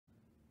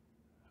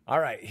All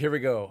right, here we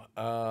go.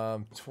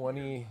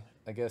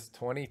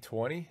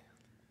 2020,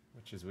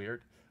 which is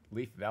weird.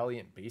 Leaf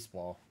Valiant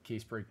Baseball,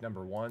 case break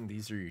number 1.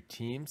 These are your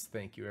teams.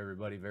 Thank you,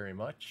 everybody, very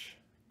much.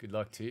 Good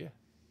luck to you.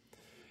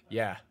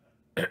 Yeah.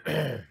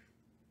 the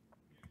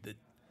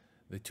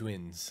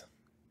Twins.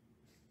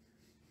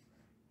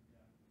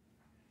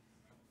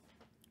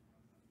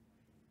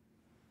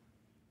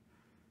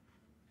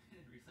 I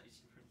didn't realize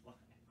you were live.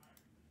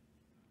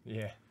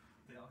 Yeah.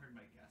 They all heard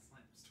my gas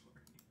lamp story.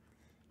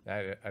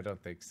 I don't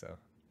think so.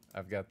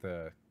 I've got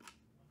the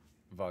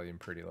volume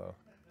pretty low.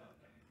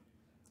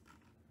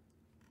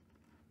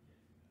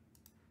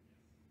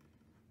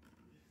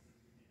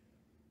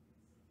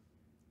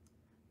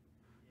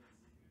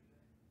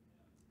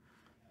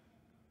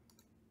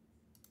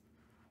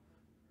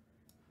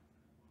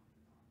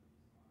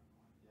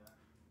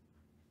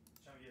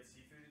 Trying to get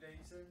seafood today,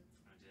 you said?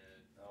 I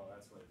did. Oh,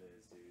 that's what it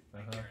is, dude.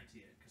 I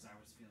guarantee it, because I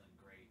was feeling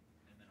great,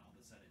 and then all of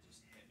a sudden it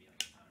just hit me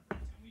like a ton of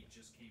bricks, and we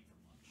just came from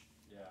lunch.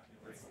 Yeah,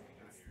 Right it's when we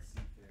got the here.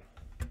 seafood.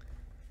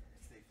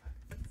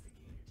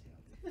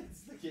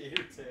 It's the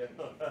gator tail,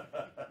 dude. It's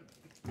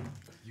the gator tail.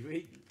 You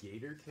ate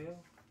gator tail?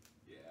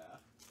 Yeah.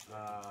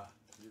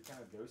 You're kind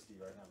of ghosty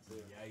right now,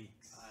 too.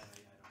 Yikes. I don't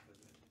feel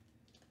good.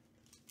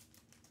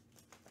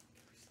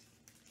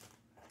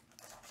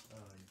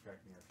 Oh, you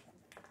cracked me up.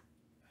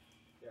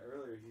 Yeah,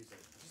 earlier he was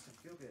like, just to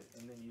feel good.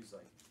 And then he was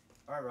like,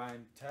 all right,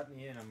 Ryan, tap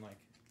me in. I'm like,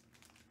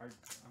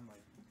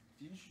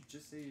 didn't you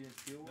just say you didn't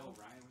feel No, well?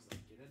 Ryan was like,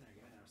 get in there,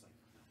 and I was like,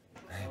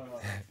 Like,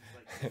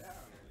 get out.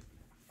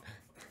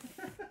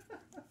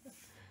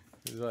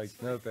 He's like,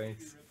 no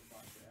thanks. rip the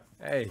box out.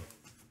 Hey.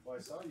 Well,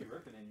 I saw you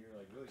ripping and you were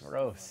like really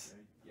Gross.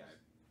 Like, yeah,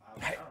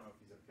 I don't know if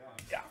he's okay.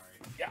 Yeah.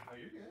 Yeah. Oh,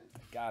 you're good.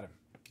 Got him.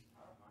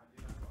 I don't mind,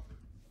 dude. I don't know.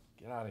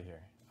 Get out of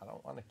here. I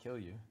don't want to kill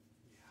you.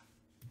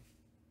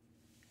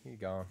 Yeah. He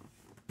gone.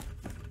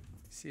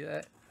 See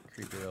that?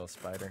 Creepy little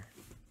spider.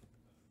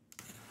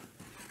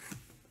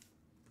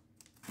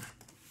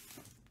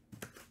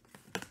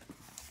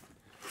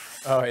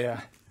 Oh,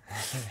 yeah.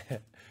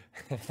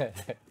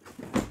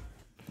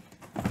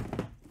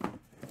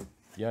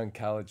 Young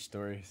college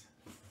stories.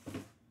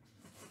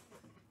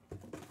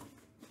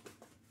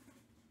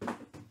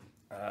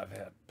 I've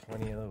had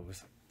plenty of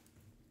those.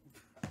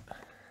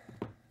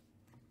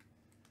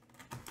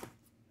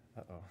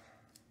 Uh-oh. All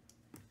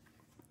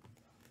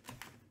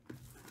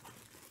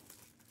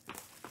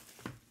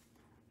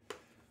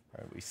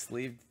right, we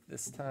sleeved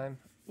this time.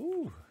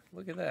 Ooh,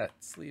 look at that.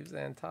 Sleeves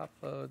and top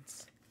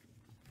loads.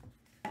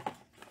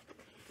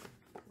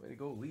 Way to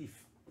go,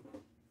 Leaf.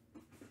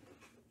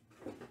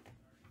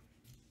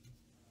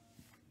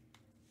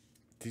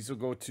 These will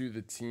go to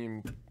the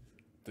team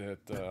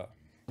that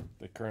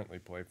they currently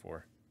play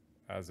for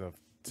as of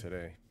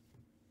today.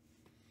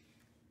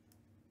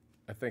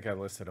 I think I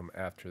listed them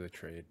after the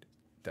trade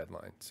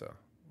deadline, so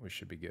we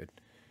should be good.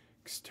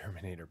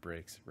 Exterminator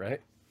breaks,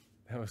 right?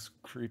 That was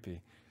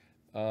creepy.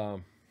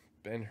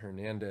 Ben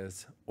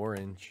Hernandez,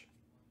 orange.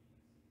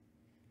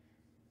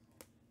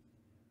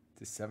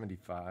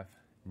 /75,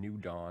 New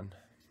Dawn.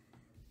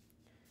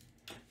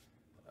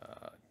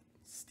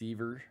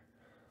 Stever,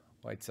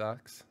 White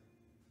Sox.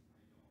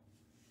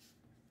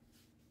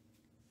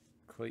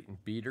 Clayton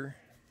Beater.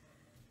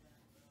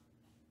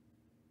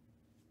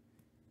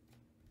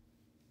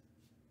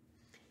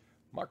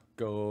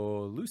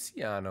 Marco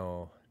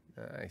Luciano.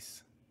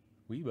 Nice.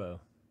 Weibo.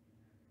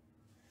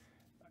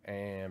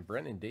 And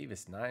Brennan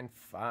Davis,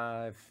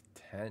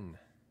 9/5/10.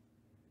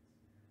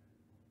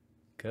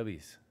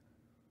 Cubbies.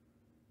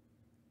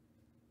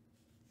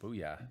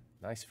 Booyah.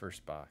 Nice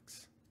first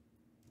box.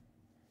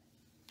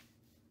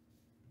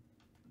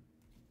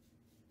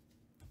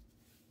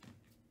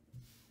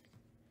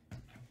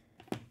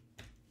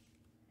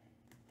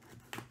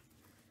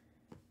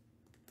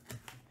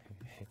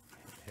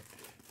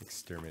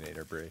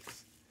 Exterminator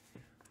breaks.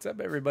 What's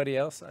up, everybody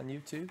else on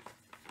YouTube?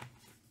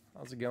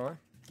 How's it going?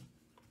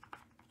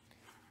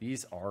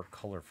 These are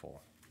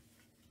colorful.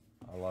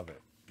 I love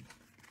it.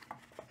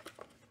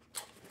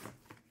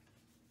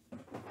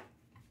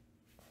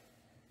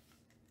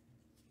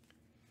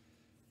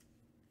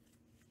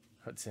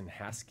 Hudson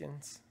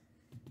Haskins.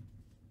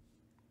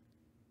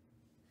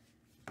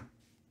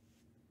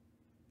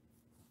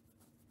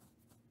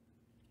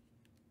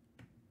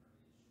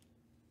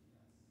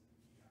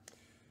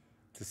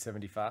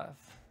 /75.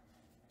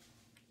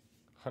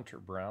 Hunter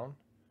Brown.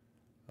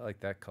 I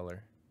like that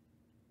color.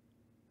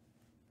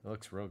 It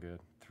looks real good.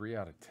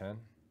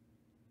 3/10.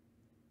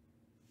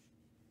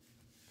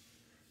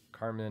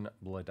 Carmen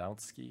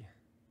Bladowski.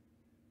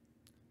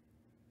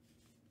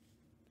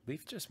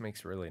 Leaf just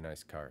makes really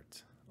nice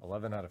cards.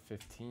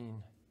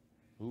 11/15.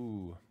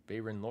 Ooh,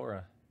 Bayron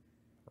Laura.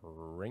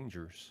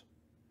 Rangers.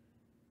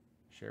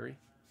 Sherry.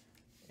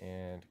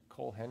 And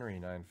Cole Henry,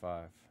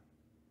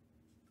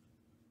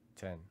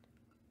 9/5/10.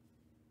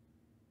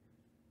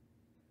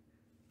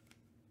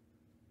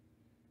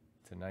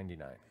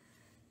 /99.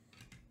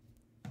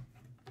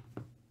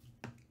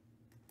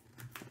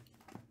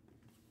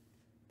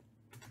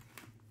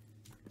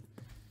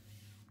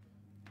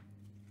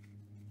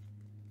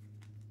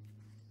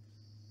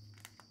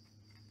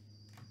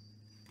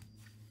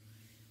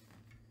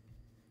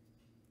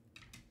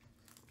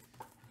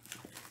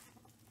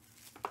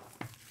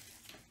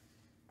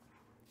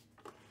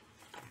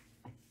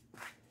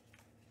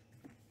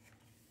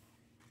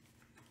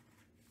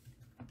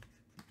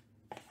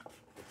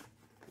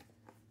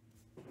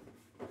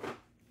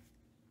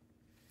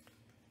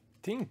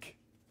 Tink.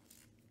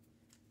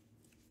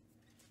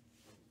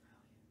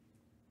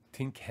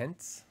 Tink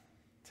Hentz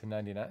to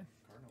 99.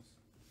 Cardinals.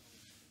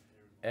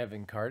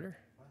 Evan Carter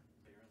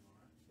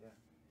Yeah.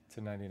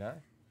 to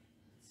 99.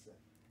 Sick.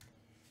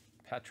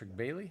 Patrick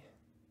Bailey.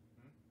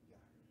 Yeah.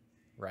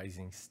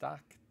 Rising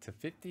Stock to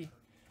 50.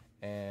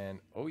 And,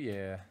 oh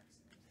yeah,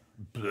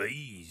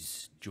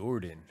 Blaze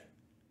Jordan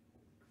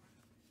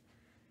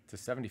to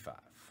 75.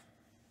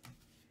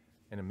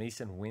 And a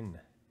Mason Wynn.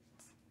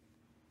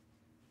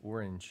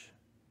 Orange.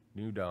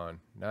 New Dawn.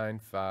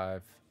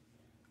 9-5.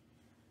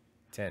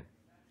 10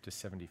 to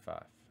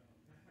 75.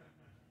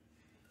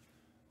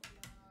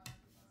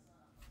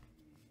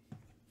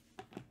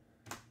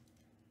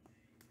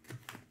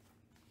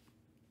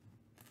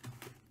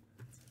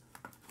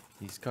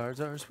 These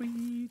cards are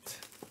sweet.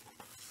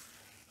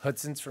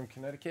 Hudson's from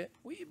Connecticut.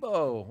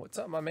 Weebo, what's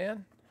up, my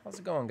man? How's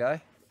it going,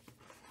 guy?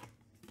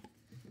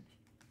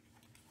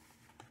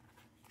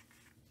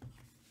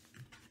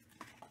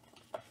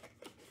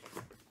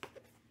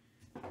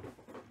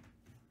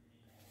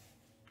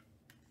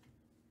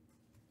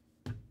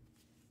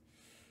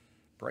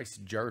 Bryce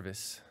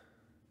Jarvis.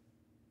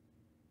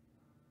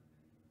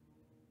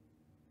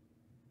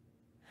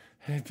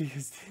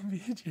 Because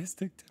NBA just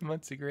took 10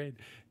 months of grade.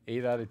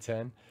 8 out of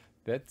 10.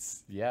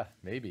 That's, yeah,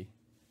 maybe.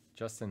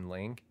 Justin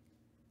Lange.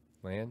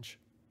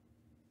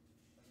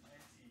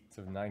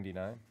 To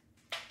 99.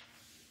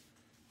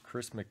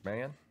 Chris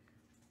McMahon.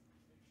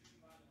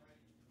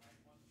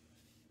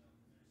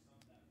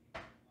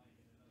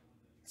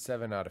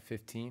 Seven out of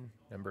 15.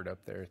 Numbered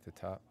up there at the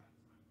top.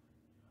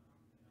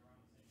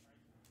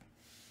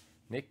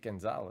 Nick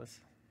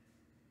Gonzalez.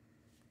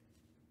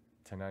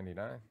 To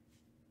 99.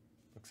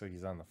 Looks like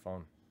he's on the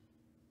phone.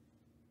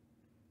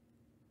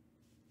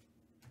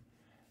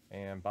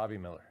 And Bobby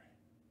Miller.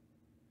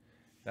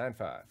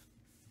 9-5.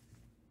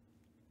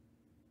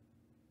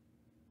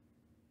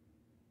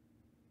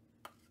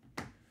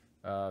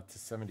 To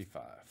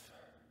 75.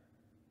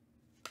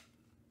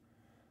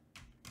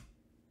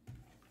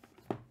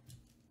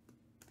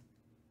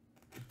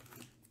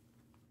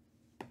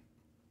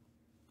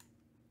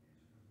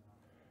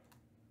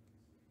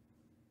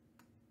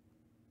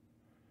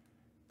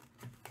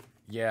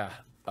 Yeah.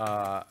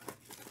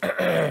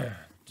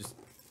 Just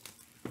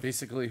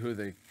basically who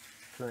they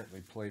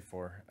currently play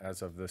for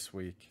as of this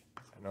week.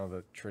 I know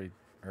the trade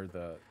or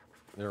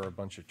there are a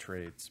bunch of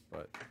trades,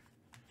 but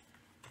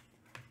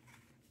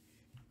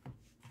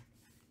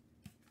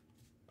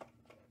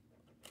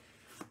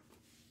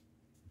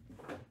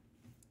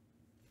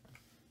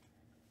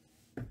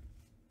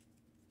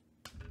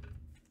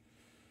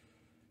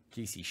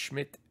Casey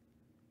Schmidt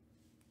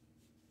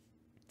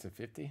to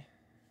 50.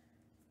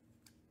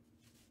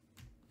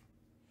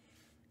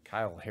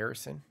 Kyle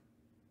Harrison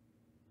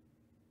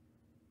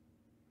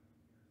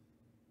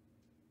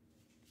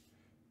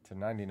to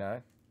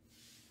 99.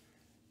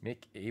 Mick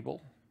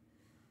Abel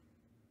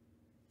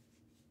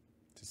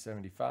to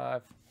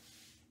 75.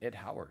 Ed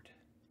Howard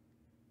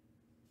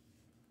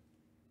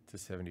to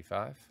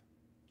 75.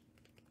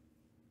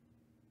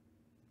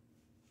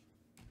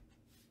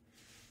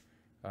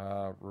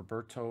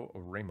 Roberto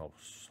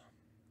Ramos,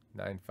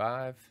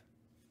 9-5.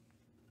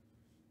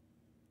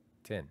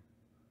 10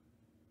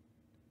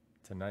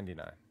 to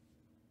 99.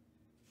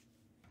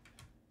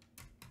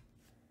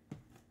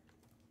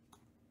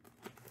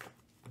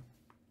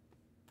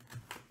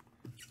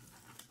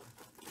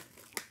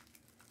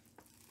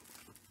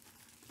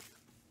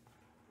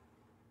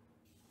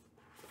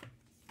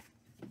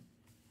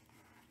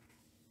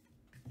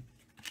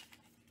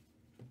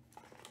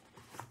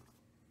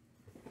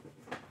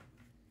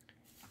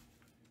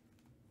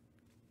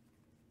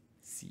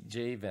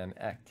 CJ Van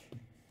Eck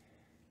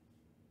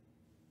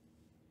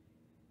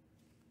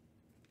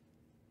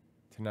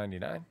to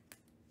 99.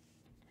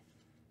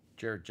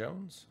 Jared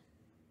Jones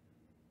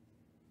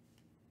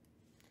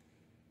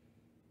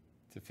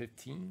to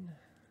 15.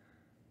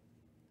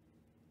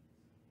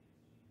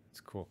 It's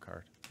a cool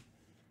card.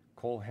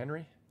 Cole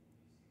Henry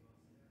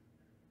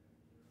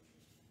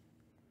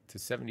to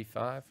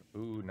 75.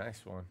 Ooh,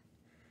 nice one.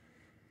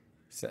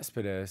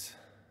 Cespedes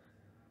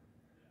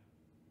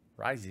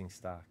Rising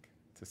Stock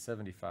to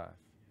 75.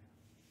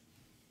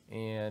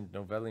 And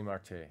Novelli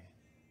Marte,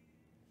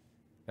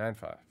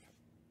 9-5.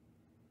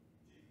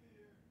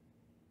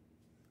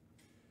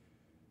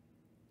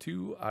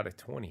 2 out of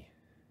 20.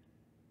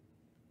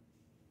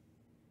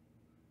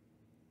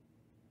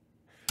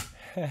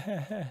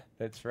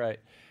 That's right.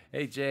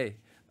 Hey, Jay,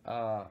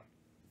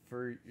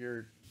 for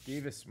your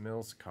Davis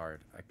Mills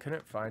card, I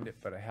couldn't find it,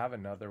 but I have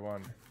another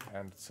one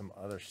and some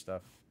other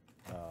stuff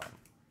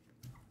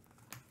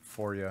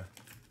for you,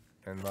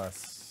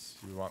 unless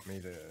you want me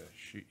to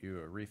shoot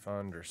you a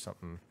refund or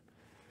something.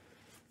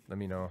 Let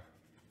me know.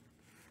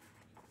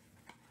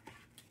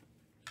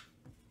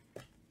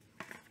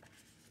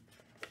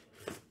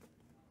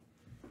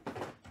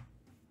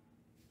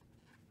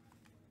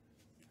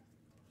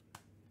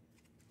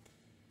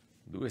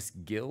 Louis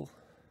Gill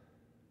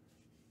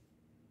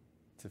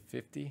to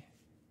 50.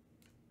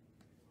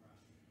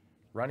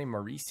 Ronnie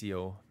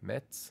Mauricio,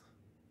 Mets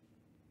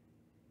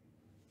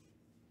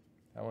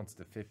That one's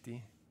to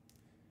 50.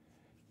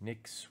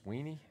 Nick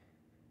Sweeney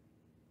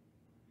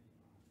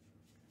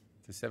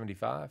to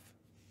 75.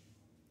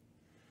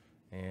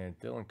 And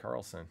Dylan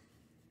Carlson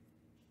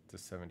to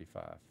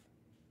 75.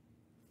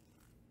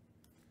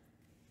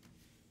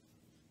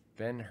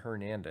 Ben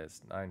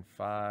Hernandez,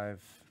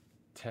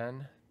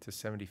 9/5/10 to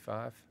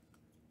 75.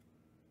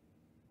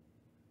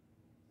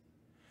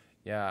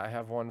 Yeah, I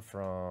have one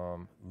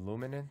from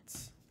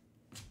Luminance.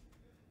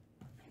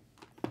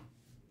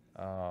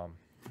 I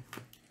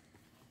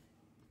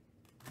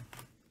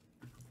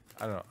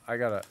don't know. I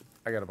got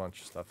a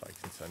bunch of stuff I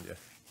can send you.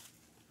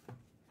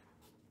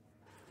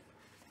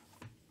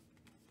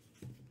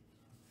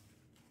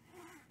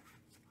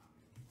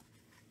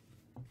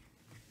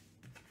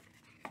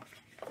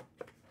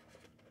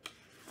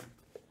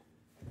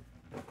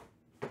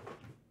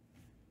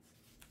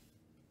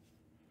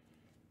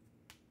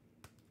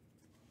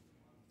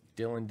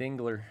 Dylan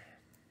Dingler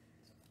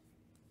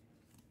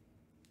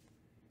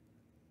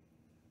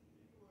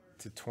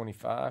to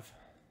 25.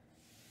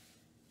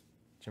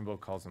 Jimbo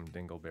calls him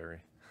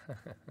Dingleberry.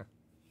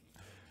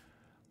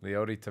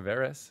 Leody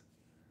Taveras.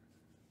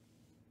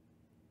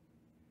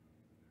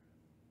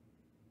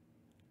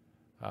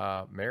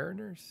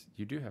 Mariners.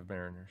 You do have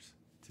Mariners.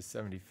 To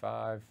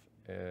 75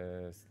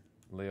 is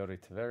Leody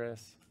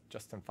Taveras.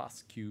 Justin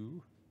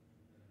Foscue.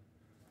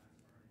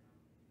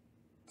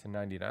 To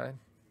 99.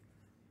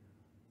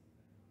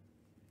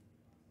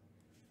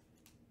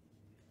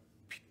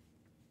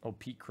 Oh,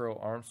 Pete Crow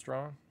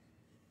Armstrong.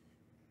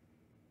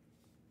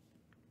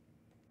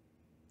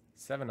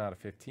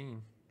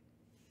 7/15.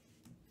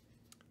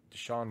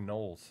 Deshaun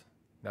Knowles.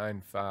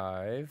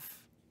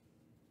 9/5.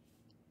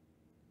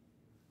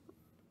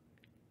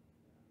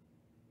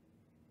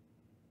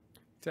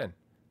 $10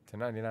 to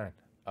 99.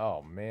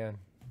 Oh, man.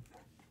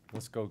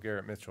 Let's go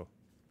Garrett Mitchell.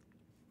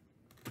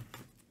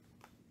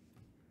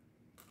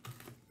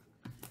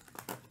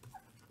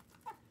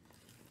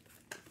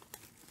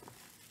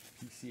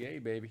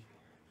 PCA, baby.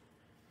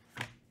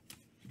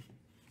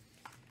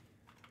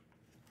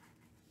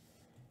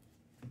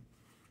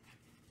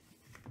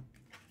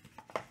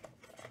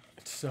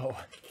 So,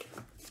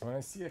 when I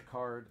see a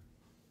card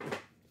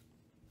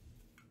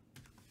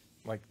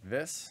like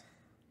this,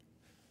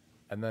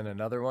 and then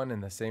another one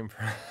in the same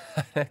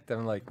product,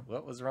 I'm like,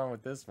 what was wrong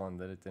with this one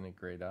that it didn't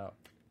grade out?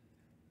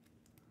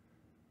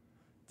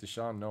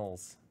 Deshaun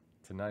Knowles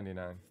to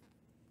 99.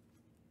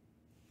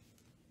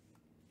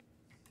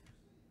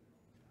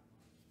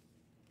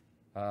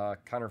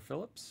 Connor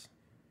Phillips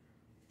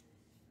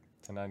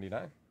to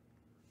 99.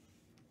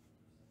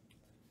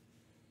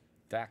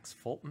 Dax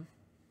Fulton.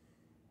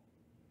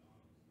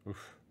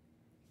 Oof.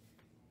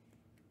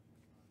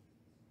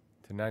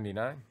 To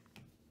 99.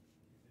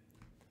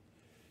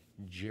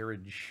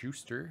 Jared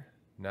Schuster,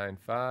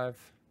 9/5.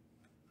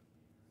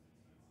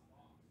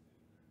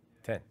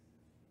 10.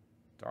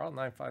 They're all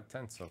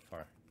 9/5/10 so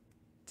far.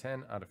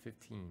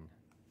 10/15.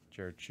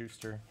 Jared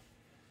Schuster.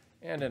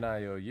 And an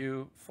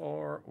IOU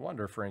for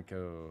Wander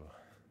Franco.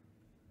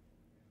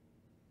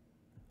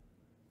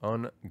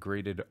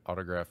 Ungraded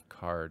autograph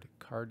card.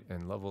 Card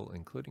and level,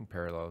 including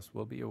parallels,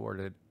 will be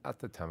awarded at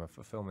the time of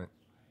fulfillment.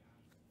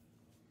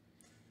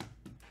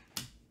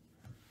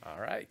 All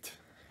right.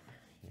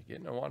 You're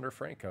getting a Wander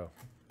Franco.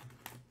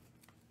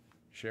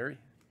 Sherry,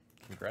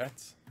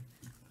 congrats.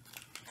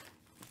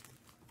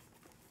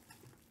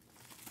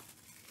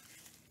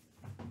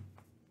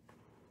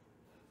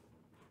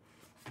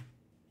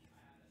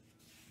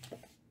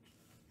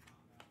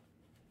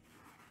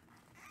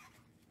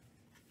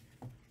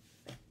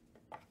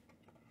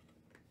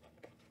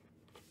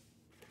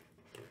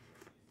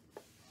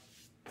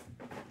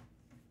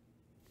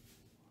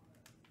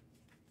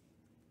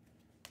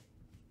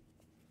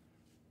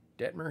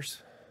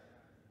 Detmers.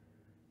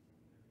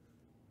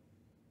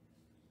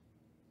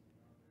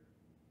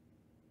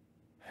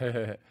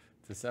 To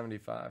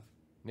 75.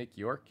 Nick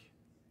York.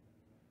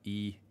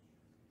 E.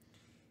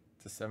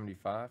 To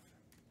 75.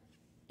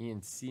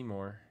 Ian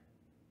Seymour.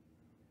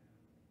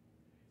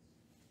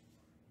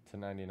 To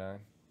 99.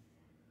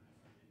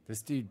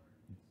 This dude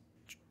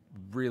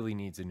really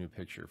needs a new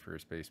picture for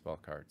his baseball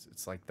cards.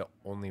 It's like the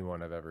only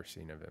one I've ever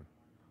seen of him.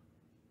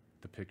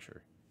 The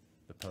picture.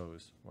 The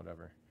pose.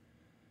 Whatever.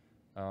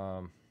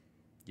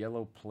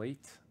 Yellow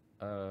plate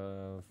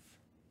of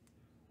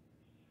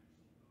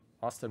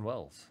Austin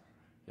Wells.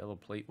 Yellow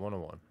plate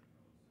 101.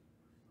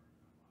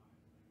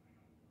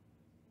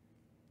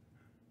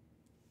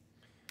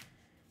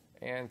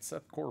 And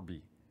Seth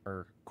Corby,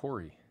 or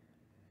Corey.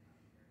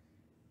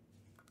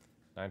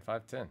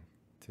 9/5/10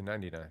 to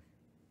 99.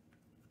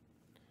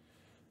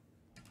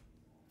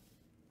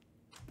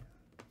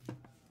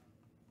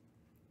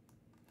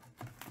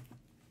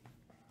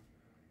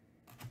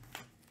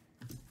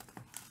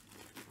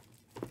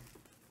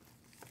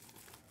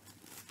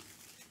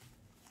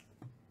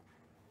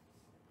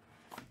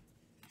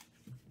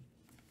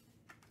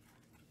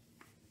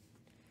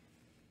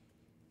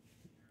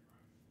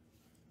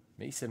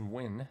 Mason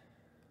Wynn,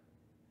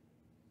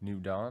 New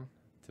Dawn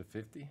to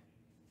 50.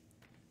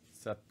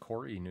 Seth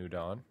Corey, New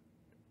Dawn.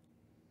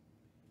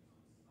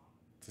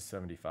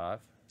 /75.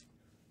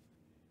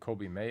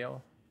 Kobe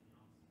Mayo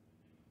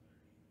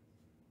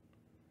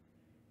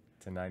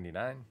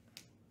 /99.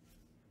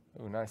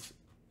 Oh, nice.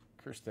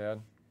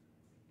 Kerstad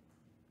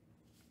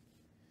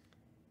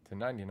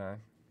 /99.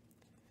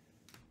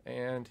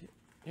 And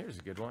here's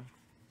a good one.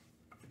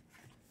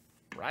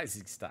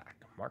 Rising stock.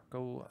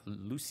 Marco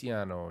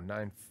Luciano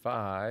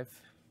 9.5.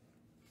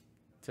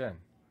 10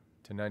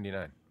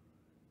 /99.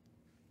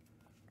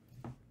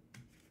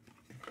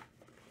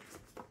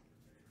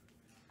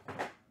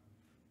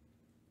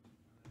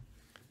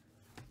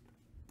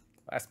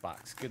 Last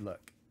box. Good luck.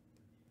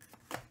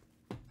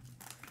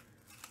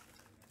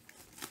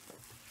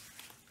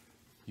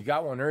 You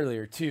got one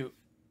earlier too.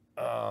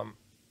 Weibo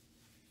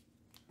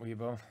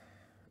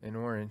in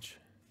orange.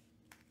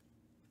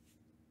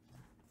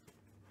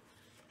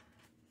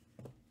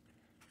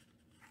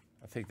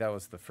 I think that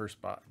was the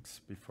first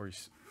box before you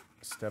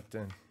stepped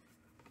in.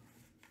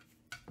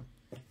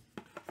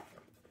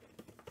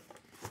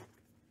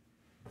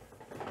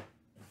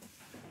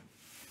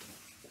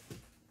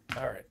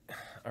 All right,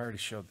 I already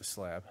showed the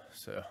slab.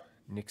 So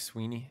Nick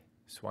Sweeney,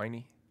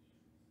 Swanson,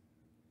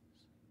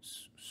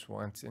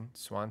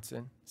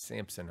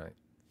 Samsonite.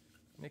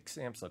 Nick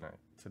Samsonite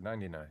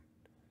 /99,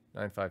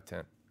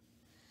 9.5/10.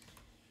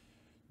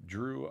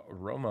 Drew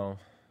Romo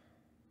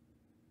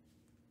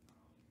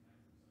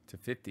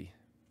 /50.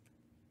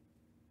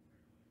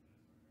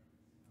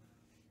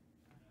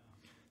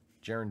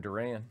 Jaron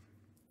Duran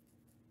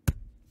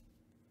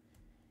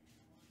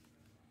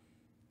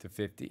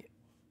 /50.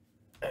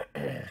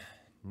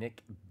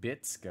 Nick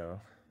Bitsko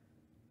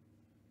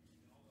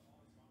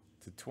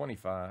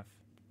 /25.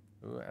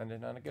 Ooh,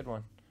 ended on a good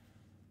one.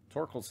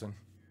 Torkelson.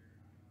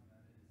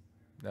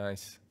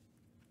 Nice.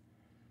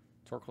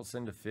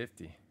 Torkelson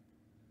 /50.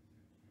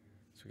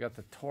 So we got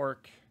the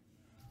Torque.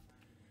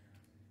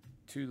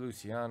 2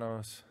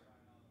 Lucianos.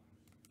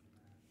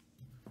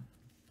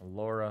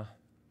 Laura.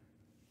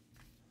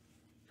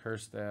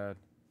 Kerstad.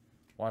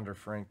 Wander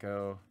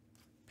Franco.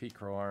 Pete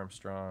Crow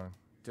Armstrong.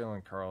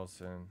 Dylan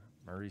Carlson.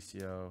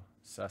 Mauricio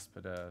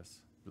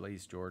Cespedes.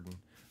 Blaze Jordan.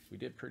 We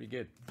did pretty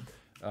good.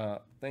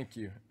 Thank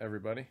you,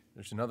 everybody.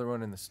 There's another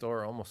one in the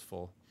store, almost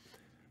full.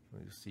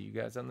 We'll see you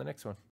guys on the next one.